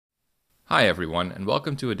Hi everyone, and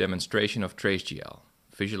welcome to a demonstration of traceGL,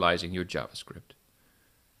 visualizing your JavaScript.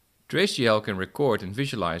 traceGL can record and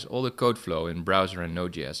visualize all the code flow in browser and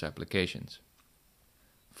Node.js applications.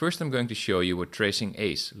 First I'm going to show you what tracing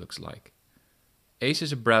ACE looks like. ACE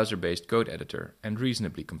is a browser-based code editor and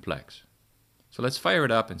reasonably complex. So let's fire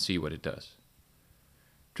it up and see what it does.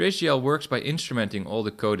 traceGL works by instrumenting all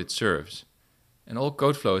the code it serves, and all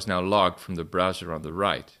code flow is now logged from the browser on the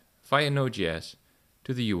right, via Node.js,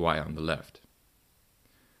 to the UI on the left.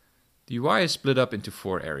 The UI is split up into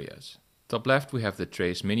 4 areas. Top left we have the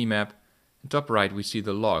trace minimap, and top right we see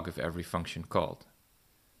the log of every function called.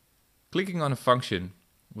 Clicking on a function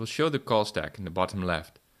will show the call stack in the bottom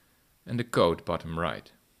left and the code bottom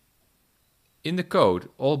right. In the code,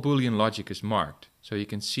 all Boolean logic is marked, so you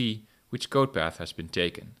can see which code path has been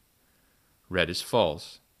taken. Red is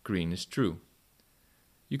false, green is true.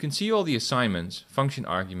 You can see all the assignments, function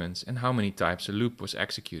arguments, and how many times a loop was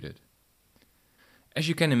executed. As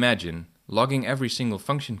you can imagine, logging every single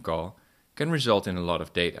function call can result in a lot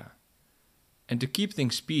of data. And to keep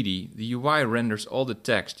things speedy, the UI renders all the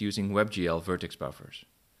text using WebGL vertex buffers.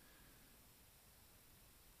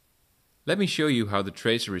 Let me show you how the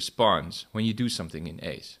tracer responds when you do something in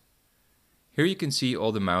ACE. Here you can see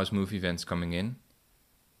all the mouse move events coming in.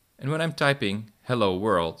 And when I'm typing hello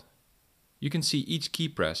world, you can see each key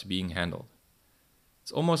press being handled.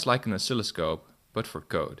 It's almost like an oscilloscope, but for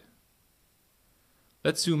code.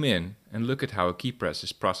 Let's zoom in and look at how a key press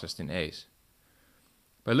is processed in ACE.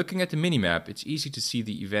 By looking at the minimap, it's easy to see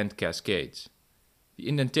the event cascades. The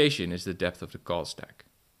indentation is the depth of the call stack.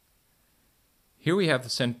 Here we have the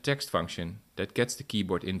sendText function that gets the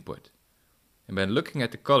keyboard input. And by looking at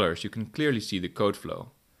the colors, you can clearly see the code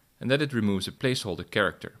flow, and that it removes a placeholder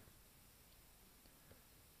character.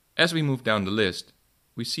 As we move down the list,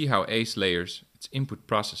 we see how ACE layers its input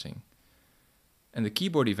processing, and the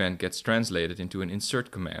keyboard event gets translated into an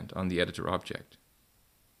insert command on the editor object.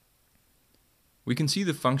 We can see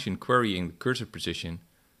the function querying the cursor position,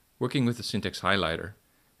 working with the syntax highlighter,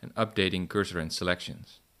 and updating cursor and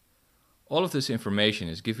selections. All of this information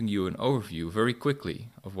is giving you an overview very quickly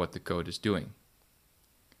of what the code is doing.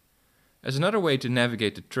 As another way to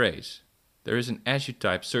navigate the trace, there is an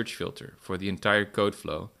as-you-type search filter for the entire code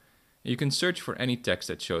flow, and you can search for any text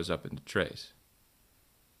that shows up in the trace.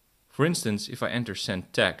 For instance, if I enter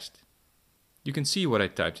send text, you can see what I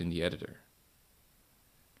typed in the editor.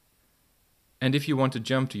 And if you want to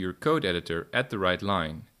jump to your code editor at the right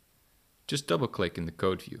line, just double-click in the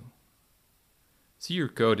code view. See your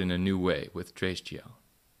code in a new way with traceGL.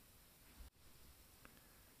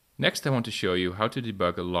 Next, I want to show you how to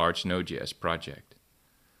debug a large Node.js project.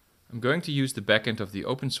 I'm going to use the backend of the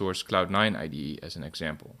open source Cloud9 IDE as an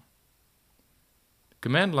example. The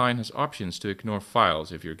command line has options to ignore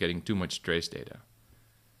files if you're getting too much trace data.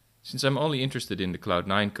 Since I'm only interested in the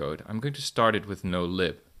Cloud9 code, I'm going to start it with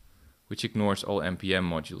nolib, which ignores all npm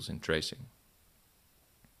modules in tracing.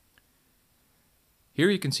 Here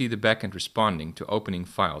you can see the backend responding to opening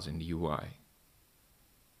files in the UI.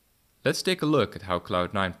 Let's take a look at how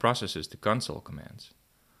Cloud9 processes the console commands.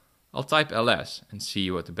 I'll type ls and see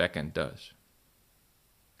what the backend does.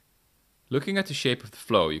 Looking at the shape of the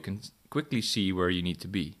flow, you can quickly see where you need to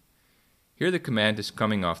be. Here the command is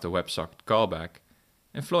coming off the WebSocket callback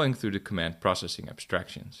and flowing through the command processing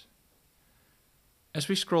abstractions. As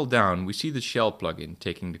we scroll down, we see the shell plugin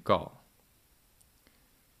taking the call.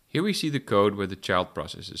 Here we see the code where the child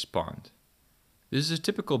process is spawned. This is a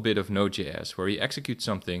typical bit of Node.js where you execute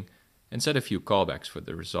something and set a few callbacks for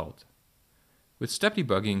the result. With step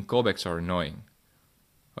debugging, callbacks are annoying.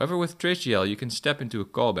 However, with traceGL you can step into a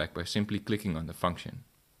callback by simply clicking on the function.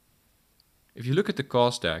 If you look at the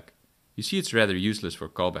call stack, you see it's rather useless for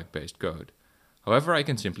callback-based code. However, I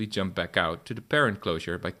can simply jump back out to the parent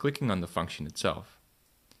closure by clicking on the function itself.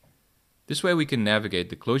 This way we can navigate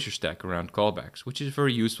the closure stack around callbacks, which is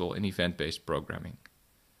very useful in event-based programming.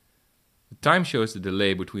 The time shows the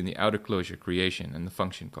delay between the outer closure creation and the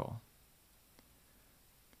function call.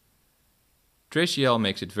 traceGL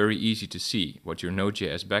makes it very easy to see what your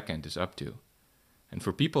Node.js backend is up to. And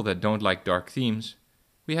for people that don't like dark themes,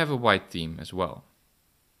 we have a white theme as well.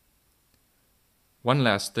 One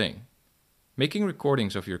last thing. Making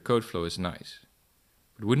recordings of your code flow is nice.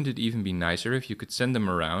 But wouldn't it even be nicer if you could send them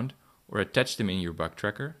around or attach them in your bug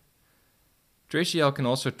tracker? traceGL can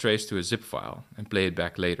also trace to a zip file and play it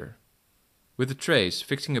back later. With a trace,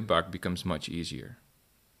 fixing a bug becomes much easier.